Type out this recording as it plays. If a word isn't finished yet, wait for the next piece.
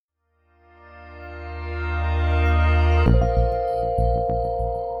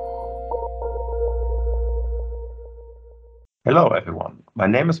Hello everyone, my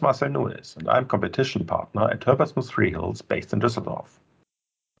name is Marcel Nunes and I'm competition partner at Herbertsmuth Freehills based in Düsseldorf.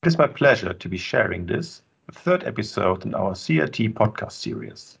 It is my pleasure to be sharing this, the third episode in our CRT podcast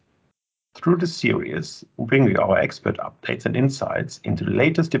series. Through this series, we bring you our expert updates and insights into the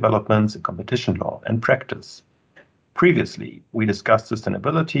latest developments in competition law and practice. Previously, we discussed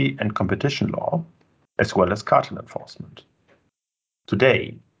sustainability and competition law, as well as cartel enforcement.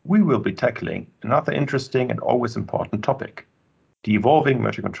 Today, we will be tackling another interesting and always important topic, the evolving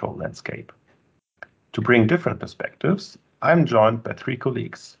merger control landscape. To bring different perspectives, I'm joined by three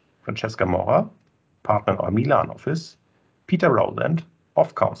colleagues, Francesca Mora, partner in our Milan office, Peter Rowland,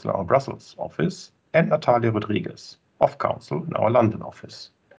 off-counsel in our Brussels office, and Natalia Rodriguez, off-counsel in our London office.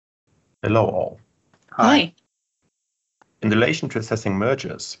 Hello all. Hi. In relation to assessing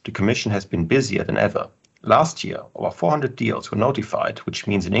mergers, the Commission has been busier than ever. Last year, over 400 deals were notified, which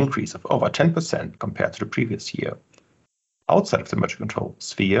means an increase of over 10% compared to the previous year. Outside of the merger control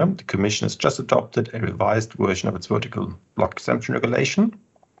sphere, the Commission has just adopted a revised version of its vertical block exemption regulation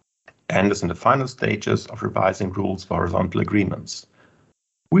and is in the final stages of revising rules for horizontal agreements.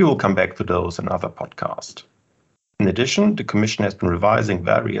 We will come back to those in another podcast. In addition, the Commission has been revising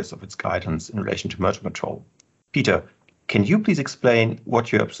various of its guidance in relation to merger control. Peter, can you please explain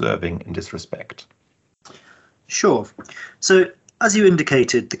what you're observing in this respect? Sure. So, as you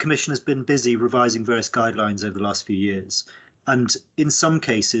indicated, the Commission has been busy revising various guidelines over the last few years. And in some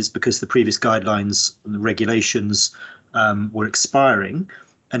cases, because the previous guidelines and the regulations were expiring,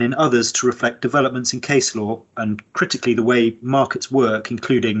 and in others to reflect developments in case law and critically the way markets work,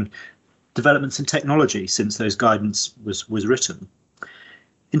 including developments in technology since those guidance was written.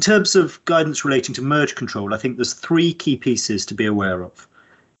 In terms of guidance relating to merge control, I think there's three key pieces to be aware of.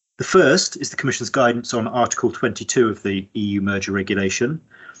 The first is the Commission's guidance on Article 22 of the EU merger regulation.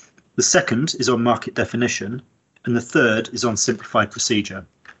 The second is on market definition. And the third is on simplified procedure.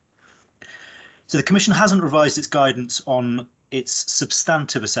 So the Commission hasn't revised its guidance on its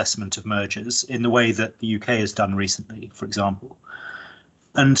substantive assessment of mergers in the way that the UK has done recently, for example.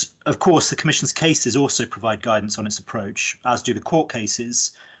 And of course, the Commission's cases also provide guidance on its approach, as do the court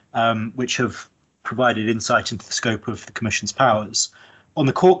cases, which have provided insight into the scope of the Commission's powers. On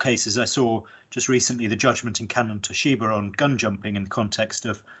the court cases, I saw just recently the judgment in Canon Toshiba on gun jumping in the context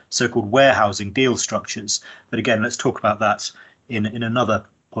of so-called warehousing deal structures. But again, let's talk about that in another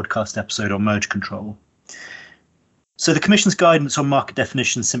podcast episode on merge control. So the Commission's guidance on market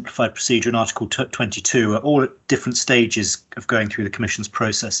definition, simplified procedure and Article 22 are all at different stages of going through the Commission's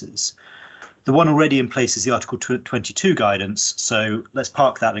processes. The one already in place is the Article 22 guidance, so let's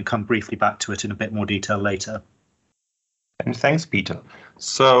park that and come briefly back to it in a bit more detail later. And thanks, Peter.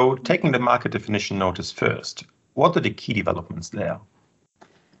 So, taking the market definition notice first, what are the key developments there?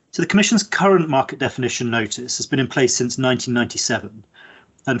 So the Commission's current market definition notice has been in place since 1997.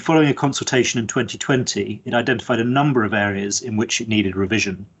 And following a consultation in 2020, it identified a number of areas in which it needed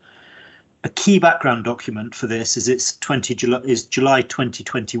revision. A key background document for this is its July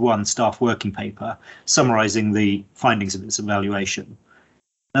 2021 staff working paper, summarising the findings of its evaluation.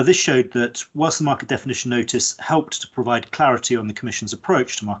 Now, this showed that whilst the market definition notice helped to provide clarity on the Commission's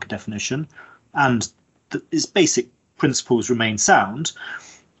approach to market definition and its basic principles remain sound,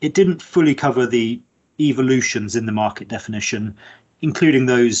 it didn't fully cover the evolutions in the market definition, including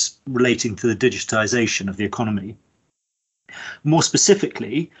those relating to the digitisation of the economy. More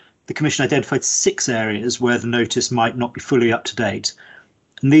specifically, the Commission identified 6 areas where the notice might not be fully up to date.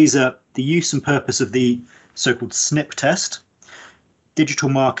 And these are the use and purpose of the so-called SNP test, digital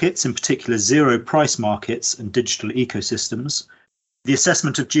markets, in particular zero price markets and digital ecosystems, the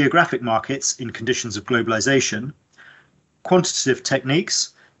assessment of geographic markets in conditions of globalization, quantitative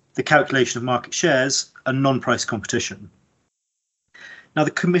techniques, the calculation of market shares, and non-price competition. Now,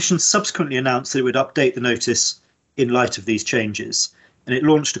 the Commission subsequently announced that it would update the notice in light of these changes, and it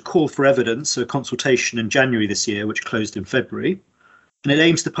launched a call for evidence, a consultation in January this year, which closed in February, and it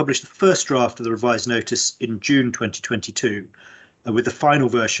aims to publish the first draft of the revised notice in June 2022, with the final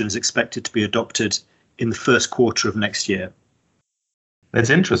version is expected to be adopted in the first quarter of next year. That's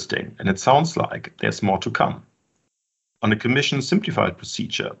interesting, and it sounds like there's more to come. On the Commission's simplified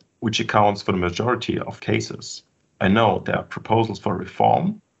procedure, which accounts for the majority of cases, I know there are proposals for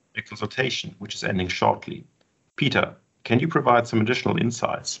reform, a consultation which is ending shortly. Peter, can you provide some additional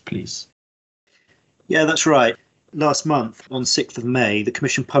insights, please? Yeah, that's right. Last month, on 6th of May, the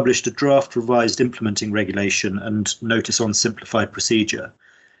Commission published a draft revised implementing regulation and notice on simplified procedure.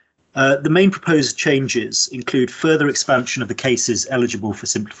 The main proposed changes include further expansion of the cases eligible for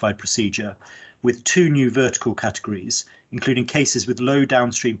simplified procedure, with 2 new vertical categories, including cases with low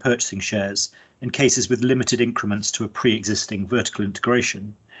downstream purchasing shares and cases with limited increments to a pre-existing vertical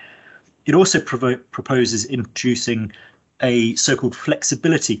integration. It also proposes introducing a so-called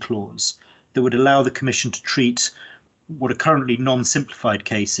flexibility clause that would allow the Commission to treat what are currently non-simplified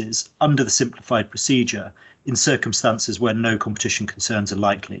cases under the simplified procedure in circumstances where no competition concerns are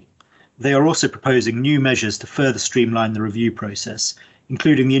likely. They are also proposing new measures to further streamline the review process,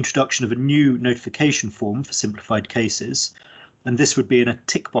 including the introduction of a new notification form for simplified cases, and this would be in a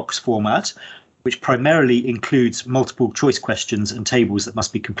tick box format, which primarily includes multiple choice questions and tables that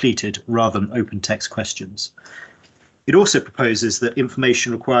must be completed rather than open text questions. It also proposes that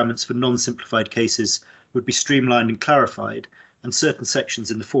information requirements for non-simplified cases would be streamlined and clarified, and certain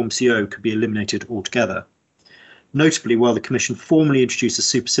sections in the Form CO could be eliminated altogether. Notably, while the Commission formally introduced a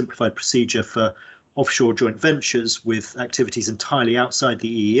super simplified procedure for offshore joint ventures with activities entirely outside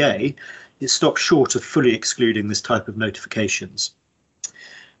the EEA, it stopped short of fully excluding this type of notifications.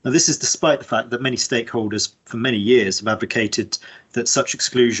 Now, this is despite the fact that many stakeholders for many years have advocated that such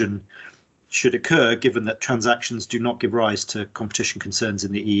exclusion should occur, given that transactions do not give rise to competition concerns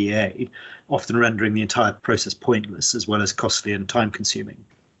in the EEA, often rendering the entire process pointless as well as costly and time-consuming.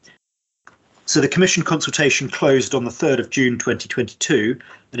 So the Commission consultation closed on the 3rd of June 2022,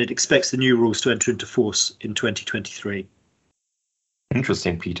 and it expects the new rules to enter into force in 2023.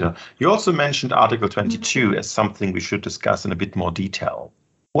 Interesting, Peter. You also mentioned Article 22 as something we should discuss in a bit more detail.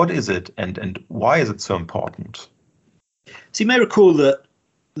 What is it and why is it so important? So you may recall that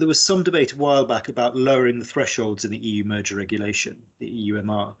there was some debate a while back about lowering the thresholds in the EU merger regulation, the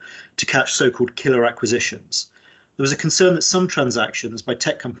EUMR, to catch so-called killer acquisitions. There was a concern that some transactions, by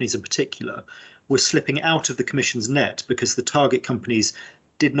tech companies in particular, were slipping out of the Commission's net because the target companies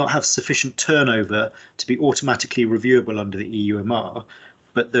did not have sufficient turnover to be automatically reviewable under the EUMR,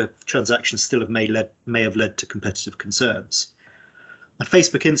 but the transactions still may have led to competitive concerns. And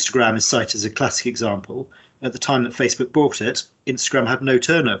Facebook Instagram is cited as a classic example. At the time that Facebook bought it, Instagram had no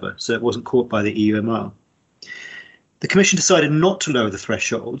turnover, so it wasn't caught by the EUMR. The Commission decided not to lower the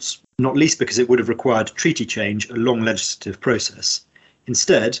thresholds, not least because it would have required treaty change, a long legislative process.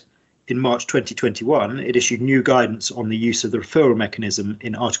 Instead, in March 2021, it issued new guidance on the use of the referral mechanism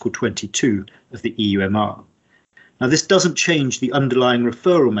in Article 22 of the EUMR. Now, this doesn't change the underlying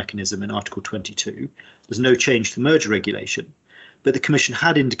referral mechanism in Article 22. There's no change to the merger regulation, but the Commission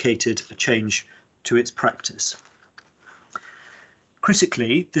had indicated a change to its practice.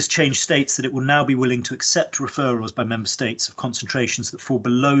 Critically, this change states that it will now be willing to accept referrals by member states of concentrations that fall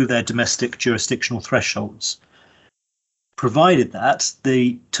below their domestic jurisdictional thresholds, provided that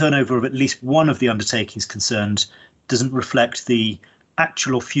the turnover of at least one of the undertakings concerned doesn't reflect the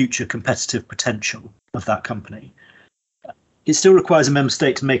actual or future competitive potential of that company. It still requires a member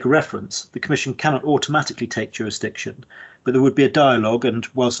state to make a reference. The Commission cannot automatically take jurisdiction, but there would be a dialogue, and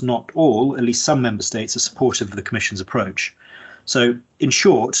whilst not all, at least some member states are supportive of the Commission's approach. So, in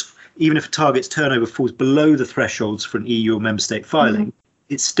short, even if a target's turnover falls below the thresholds for an EU or member state filing,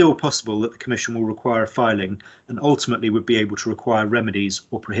 it's still possible that the Commission will require a filing and ultimately would be able to require remedies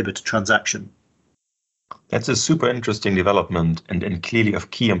or prohibit a transaction. That's a super interesting development and clearly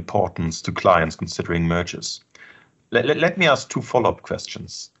of key importance to clients considering mergers. Let me ask 2 follow-up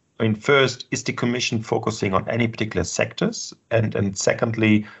questions. I mean, first, is the Commission focusing on any particular sectors? And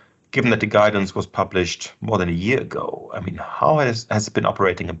secondly, given that the guidance was published more than a year ago, I mean, how has it been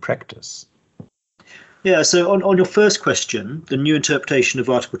operating in practice? Yeah, so on your first question, the new interpretation of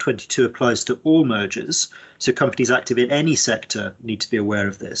Article 22 applies to all mergers, so companies active in any sector need to be aware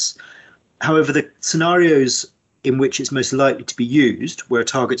of this. However, the scenarios in which it's most likely to be used, where a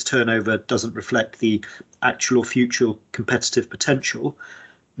target's turnover doesn't reflect the actual or future competitive potential,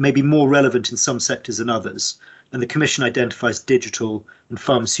 may be more relevant in some sectors than others, and the Commission identifies digital and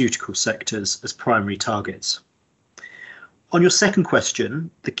pharmaceutical sectors as primary targets. On your second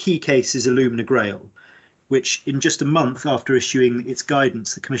question, the key case is Illumina Grail, which in just a month after issuing its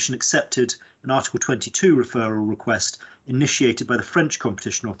guidance, the Commission accepted an Article 22 referral request initiated by the French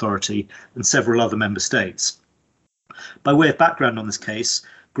Competition Authority and several other member states. By way of background on this case,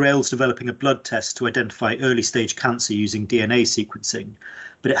 Grail's developing a blood test to identify early stage cancer using DNA sequencing,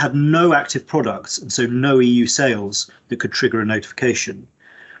 but it had no active products and so no EU sales that could trigger a notification.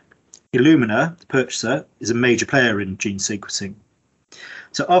 Illumina, the purchaser, is a major player in gene sequencing.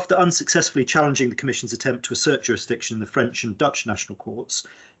 So after unsuccessfully challenging the Commission's attempt to assert jurisdiction in the French and Dutch national courts,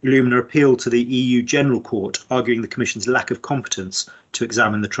 Illumina appealed to the EU General Court, arguing the Commission's lack of competence to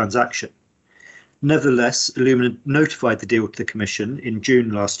examine the transaction. Nevertheless, Illumina notified the deal to the Commission in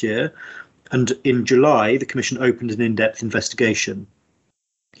June last year, and in July, the Commission opened an in-depth investigation.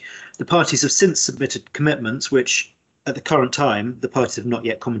 The parties have since submitted commitments which, at the current time, the parties have not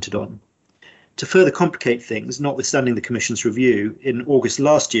yet commented on. To further complicate things, notwithstanding the Commission's review, in August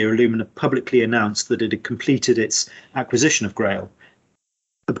last year, Illumina publicly announced that it had completed its acquisition of Grail,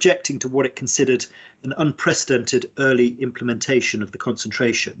 objecting to what it considered an unprecedented early implementation of the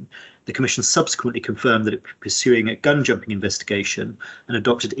concentration. The Commission subsequently confirmed that it was pursuing a gun-jumping investigation and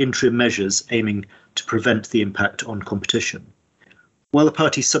adopted interim measures aiming to prevent the impact on competition. While the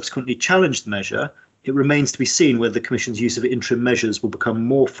parties subsequently challenged the measure, it remains to be seen whether the Commission's use of interim measures will become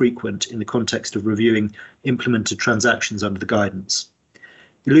more frequent in the context of reviewing implemented transactions under the guidance.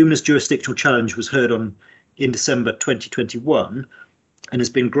 Illumina's jurisdictional challenge was heard in December 2021 and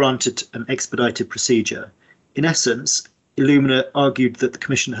has been granted an expedited procedure. In essence, Illumina argued that the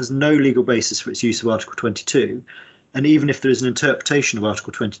Commission has no legal basis for its use of Article 22, and even if there is an interpretation of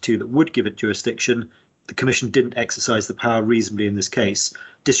Article 22 that would give it jurisdiction, the Commission didn't exercise the power reasonably in this case,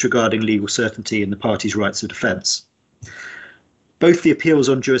 disregarding legal certainty and the parties' rights of defence. Both the appeals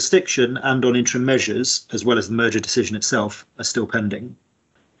on jurisdiction and on interim measures, as well as the merger decision itself, are still pending.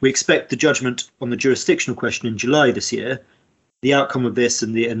 We expect the judgment on the jurisdictional question in July this year. The outcome of this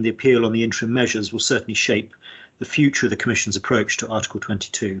and the appeal on the interim measures will certainly shape the future of the Commission's approach to Article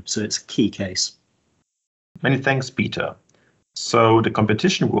 22, so it's a key case. Many thanks, Peter. So the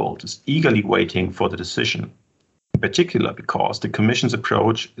competition world is eagerly waiting for the decision, in particular because the Commission's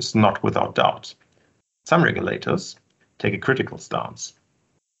approach is not without doubt. Some regulators take a critical stance.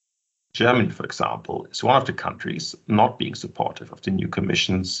 Germany, for example, is one of the countries not being supportive of the new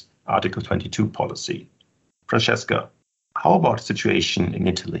Commission's Article 22 policy. Francesca, how about the situation in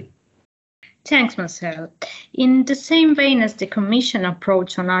Italy? Thanks, Marcel. In the same vein as the Commission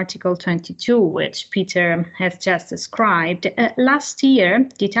approach on Article 22, which Peter has just described, last year,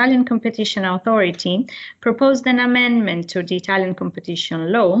 the Italian Competition Authority proposed an amendment to the Italian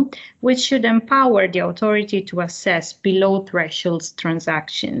competition law, which should empower the authority to assess below threshold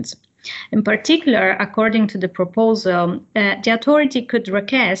transactions. In particular, according to the proposal, the authority could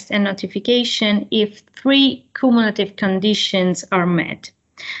request a notification if 3 cumulative conditions are met.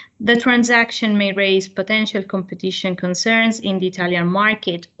 The transaction may raise potential competition concerns in the Italian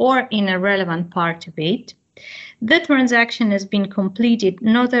market or in a relevant part of it. The transaction has been completed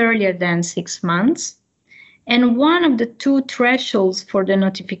not earlier than 6 months, and one of the 2 thresholds for the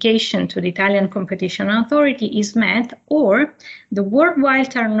notification to the Italian Competition Authority is met, or the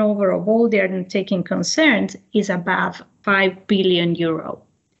worldwide turnover of all the undertaking concerned is above €5 billion.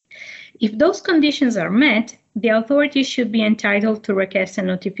 If those conditions are met, the authority should be entitled to request a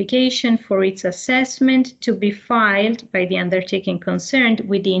notification for its assessment to be filed by the undertaking concerned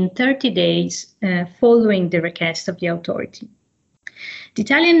within 30 days following the request of the authority. The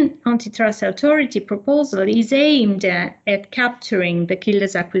Italian Antitrust Authority proposal is aimed at capturing the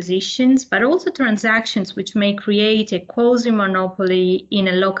keyless acquisitions, but also transactions which may create a quasi-monopoly in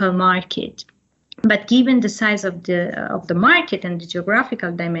a local market. But given the size of the market and the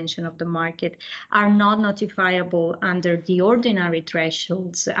geographical dimension of the market, are not notifiable under the ordinary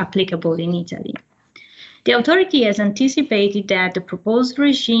thresholds applicable in Italy. The authority has anticipated that the proposed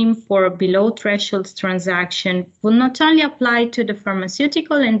regime for below threshold transaction would not only apply to the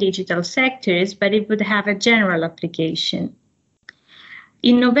pharmaceutical and digital sectors, but it would have a general application.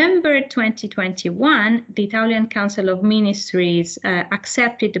 In November 2021, the Italian Council of Ministries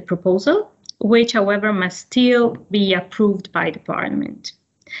accepted the proposal, which, however, must still be approved by the Parliament.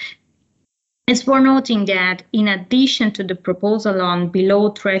 It's worth noting that, in addition to the proposal on below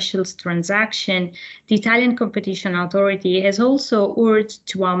threshold transaction, the Italian Competition Authority has also urged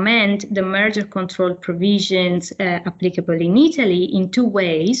to amend the merger control provisions applicable in Italy in 2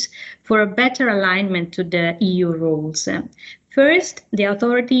 ways for a better alignment to the EU rules. First, the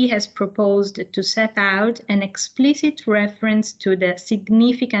authority has proposed to set out an explicit reference to the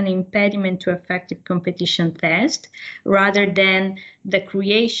significant impediment to effective competition test, rather than the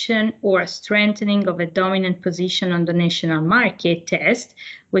creation or strengthening of a dominant position on the national market test,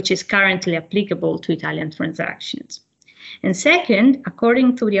 which is currently applicable to Italian transactions. And second,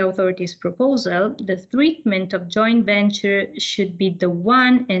 according to the authority's proposal, the treatment of joint venture should be the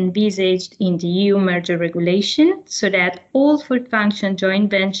one envisaged in the EU merger regulation, so that all full function joint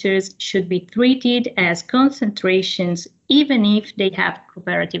ventures should be treated as concentrations, even if they have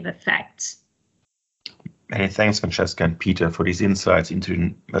cooperative effects. Many thanks, Francesca and Peter, for these insights into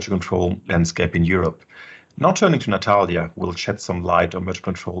the merger control landscape in Europe. Now turning to Natalia, we'll shed some light on merger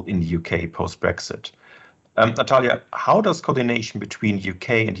control in the UK post-Brexit. Natalia, how does coordination between UK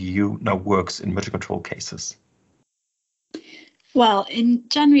and EU now works in merger control cases? Well, in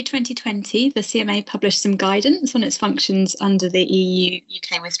January 2020, the CMA published some guidance on its functions under the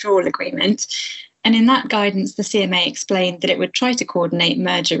EU-UK withdrawal agreement. And in that guidance, the CMA explained that it would try to coordinate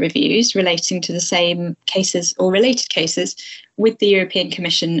merger reviews relating to the same cases or related cases with the European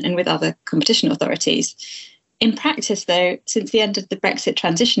Commission and with other competition authorities. In practice, though, since the end of the Brexit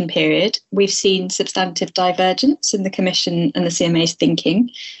transition period, we've seen substantive divergence in the Commission and the CMA's thinking,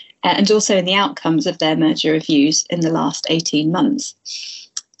 and also in the outcomes of their merger reviews in the last 18 months.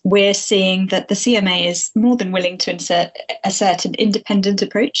 We're seeing that the CMA is more than willing to assert an independent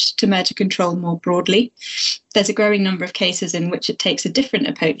approach to merger control more broadly. There's a growing number of cases in which it takes a different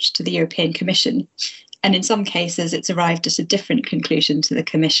approach to the European Commission. And in some cases, it's arrived at a different conclusion to the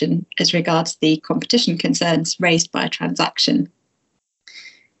Commission as regards the competition concerns raised by a transaction.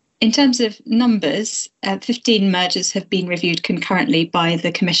 In terms of numbers, 15 mergers have been reviewed concurrently by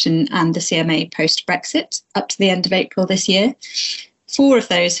the Commission and the CMA post-Brexit up to the end of April this year. 4 of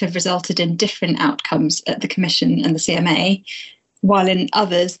those have resulted in different outcomes at the Commission and the CMA, while in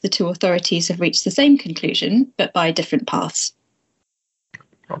others, the two authorities have reached the same conclusion, but by different paths.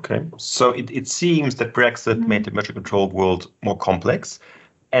 Okay, so it seems that Brexit made the merger control world more complex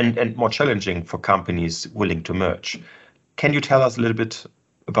and more challenging for companies willing to merge. Can you tell us a little bit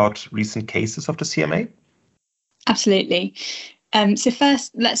about recent cases of the CMA? Absolutely. So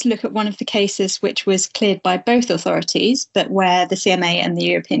first, let's look at one of the cases which was cleared by both authorities, but where the CMA and the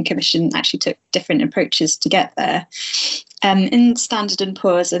European Commission actually took different approaches to get there. In Standard &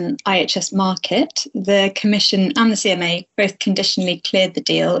 Poor's and IHS Markit, the Commission and the CMA both conditionally cleared the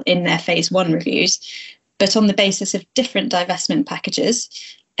deal in their Phase 1 reviews, but on the basis of different divestment packages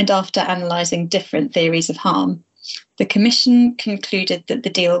and after analysing different theories of harm. The Commission concluded that the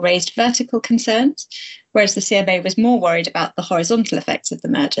deal raised vertical concerns, whereas the CMA was more worried about the horizontal effects of the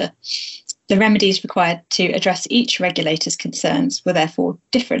merger. The remedies required to address each regulator's concerns were therefore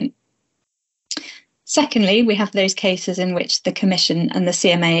different. Secondly, we have those cases in which the Commission and the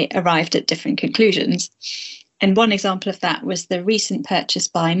CMA arrived at different conclusions. And one example of that was the recent purchase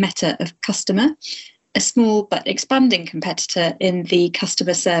by Meta of Customer, a small but expanding competitor in the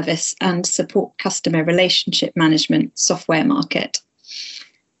customer service and support customer relationship management software market.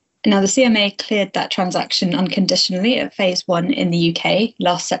 Now, the CMA cleared that transaction unconditionally at Phase 1 in the UK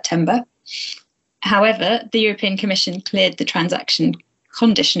last September. However, the European Commission cleared the transaction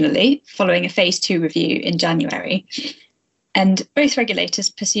conditionally following a Phase 2 review in January. And both regulators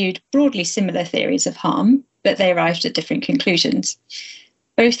pursued broadly similar theories of harm, but they arrived at different conclusions.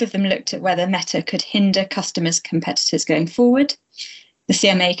 Both of them looked at whether Meta could hinder customers' competitors going forward. The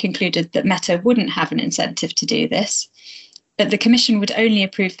CMA concluded that Meta wouldn't have an incentive to do this, but the Commission would only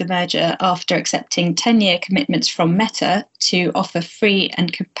approve the merger after accepting 10-year commitments from Meta to offer free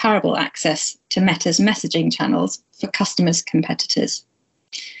and comparable access to Meta's messaging channels for customers' competitors.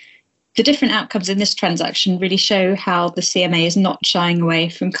 The different outcomes in this transaction really show how the CMA is not shying away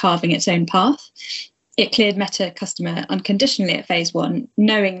from carving its own path. It cleared Meta Customer unconditionally at Phase 1,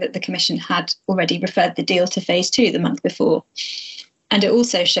 knowing that the Commission had already referred the deal to Phase 2 the month before. And it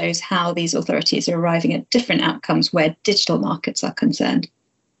also shows how these authorities are arriving at different outcomes where digital markets are concerned.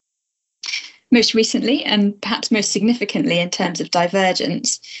 Most recently, and perhaps most significantly in terms of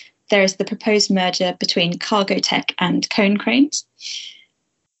divergence, there is the proposed merger between Cargotec and Konecranes.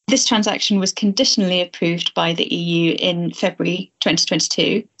 This transaction was conditionally approved by the EU in February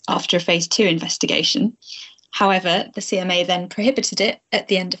 2022 after a Phase 2 investigation. However, the CMA then prohibited it at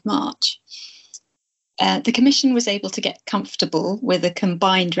the end of March. The Commission was able to get comfortable with a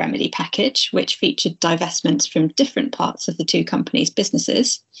combined remedy package, which featured divestments from different parts of the two companies'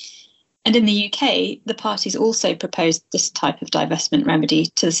 businesses. And in the UK, the parties also proposed this type of divestment remedy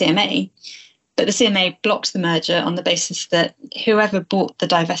to the CMA. But the CMA blocked the merger on the basis that whoever bought the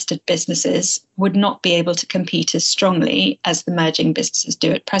divested businesses would not be able to compete as strongly as the merging businesses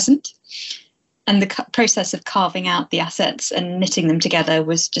do at present. And the process of carving out the assets and knitting them together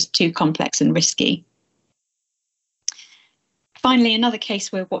was just too complex and risky. Finally, another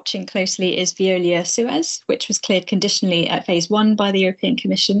case we're watching closely is Veolia Suez, which was cleared conditionally at Phase 1 by the European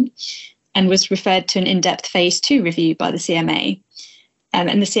Commission and was referred to an in-depth Phase 2 review by the CMA.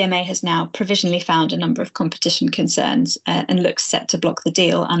 And the CMA has now provisionally found a number of competition concerns and looks set to block the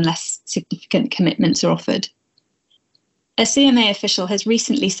deal unless significant commitments are offered. A CMA official has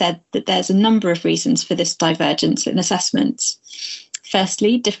recently said that there's a number of reasons for this divergence in assessments.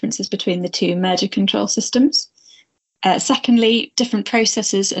 Firstly, differences between the two merger control systems. Secondly, different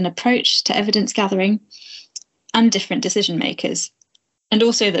processes and approach to evidence gathering, and different decision makers. and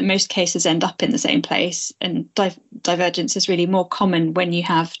also that most cases end up in the same place, and divergence is really more common when you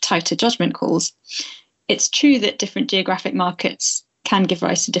have tighter judgment calls. It's true that different geographic markets can give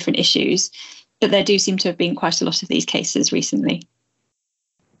rise to different issues, but there do seem to have been quite a lot of these cases recently.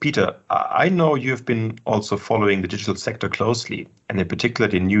 Peter, I know you've been also following the digital sector closely, and in particular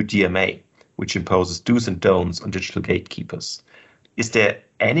the new DMA, which imposes do's and don'ts on digital gatekeepers. Is there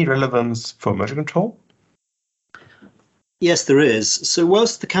any relevance for merger control? Yes, there is. So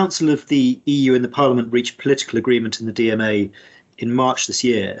whilst the Council of the EU and the Parliament reached political agreement in the DMA in March this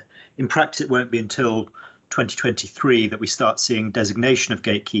year, in practice it won't be until 2023 that we start seeing designation of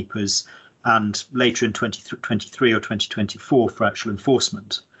gatekeepers, and later in 2023 or 2024 for actual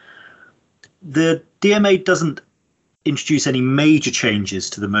enforcement. The DMA doesn't introduce any major changes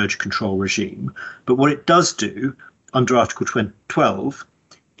to the merger control regime, but what it does do under Article 12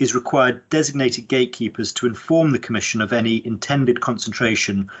 is require designated gatekeepers to inform the Commission of any intended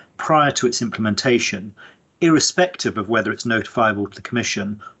concentration prior to its implementation, irrespective of whether it's notifiable to the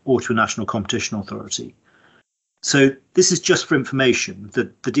Commission or to a national competition authority. So this is just for information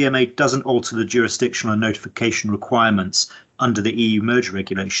that the DMA doesn't alter the jurisdictional and notification requirements under the EU merger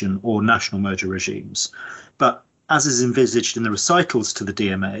regulation or national merger regimes. But as is envisaged in the recitals to the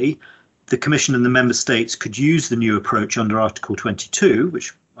DMA, the Commission and the Member States could use the new approach under Article 22,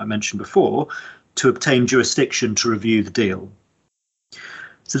 which I mentioned before, to obtain jurisdiction to review the deal.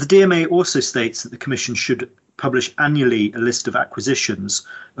 So the DMA also states that the Commission should publish annually a list of acquisitions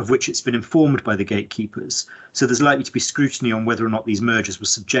of which it's been informed by the gatekeepers. So there's likely to be scrutiny on whether or not these mergers were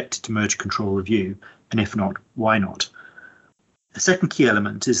subjected to merger control review, and if not, why not? The second key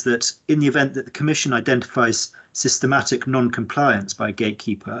element is that in the event that the Commission identifies systematic non-compliance by a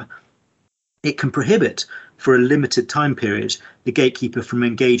gatekeeper, it can prohibit, for a limited time period, the gatekeeper from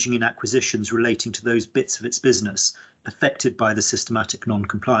engaging in acquisitions relating to those bits of its business affected by the systematic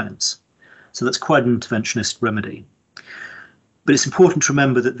non-compliance. So that's quite an interventionist remedy. But it's important to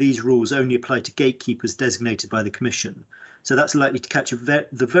remember that these rules only apply to gatekeepers designated by the Commission. So that's likely to catch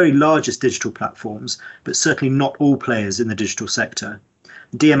the very largest digital platforms, but certainly not all players in the digital sector.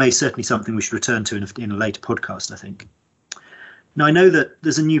 DMA is certainly something we should return to in a later podcast, I think. Now, I know that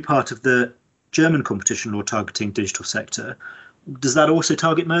there's a new part of the German competition law targeting digital sector. Does that also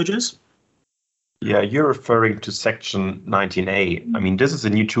target mergers? Yeah, you're referring to Section 19A. I mean, this is a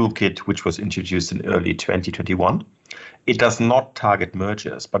new toolkit which was introduced in early 2021. It does not target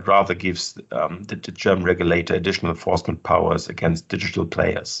mergers, but rather gives the German regulator additional enforcement powers against digital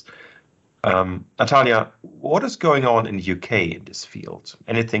players. Natalia, what is going on in the UK in this field?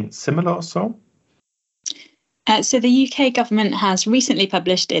 Anything similar or so? So the UK government has recently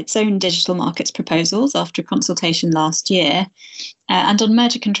published its own digital markets proposals after a consultation last year. And on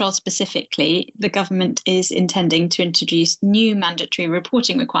merger control specifically, the government is intending to introduce new mandatory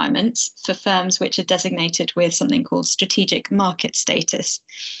reporting requirements for firms which are designated with something called strategic market status.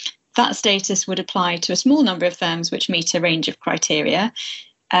 That status would apply to a small number of firms which meet a range of criteria,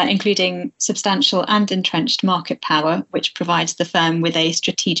 including substantial and entrenched market power, which provides the firm with a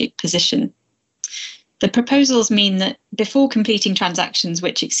strategic position. The proposals mean that before completing transactions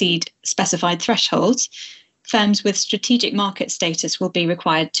which exceed specified thresholds, firms with strategic market status will be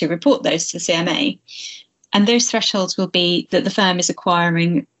required to report those to the CMA. And those thresholds will be that the firm is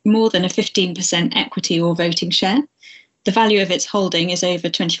acquiring more than a 15% equity or voting share, the value of its holding is over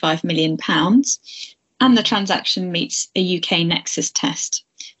 £25 million, and the transaction meets a UK nexus test.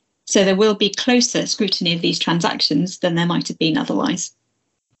 So there will be closer scrutiny of these transactions than there might have been otherwise.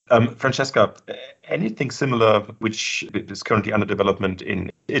 Francesca, anything similar which is currently under development in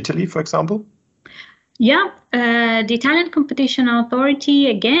Italy, for example? Yeah, the Italian Competition Authority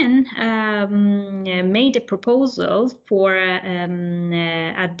again made a proposal for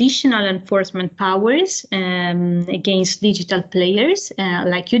additional enforcement powers against digital players,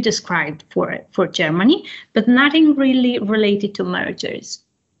 like you described for Germany, but nothing really related to mergers.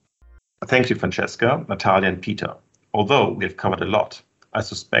 Thank you, Francesca, Natalia, and Peter. Although we have covered a lot, I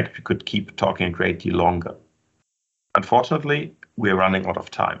suspect we could keep talking a great deal longer. Unfortunately, we are running out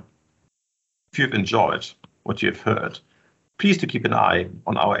of time. If you've enjoyed what you've heard, please do keep an eye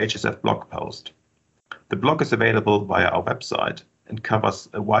on our HSF blog post. The blog is available via our website and covers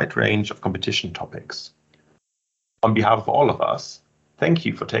a wide range of competition topics. On behalf of all of us, thank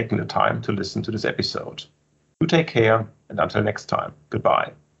you for taking the time to listen to this episode. Do take care, and until next time,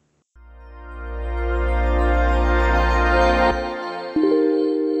 goodbye.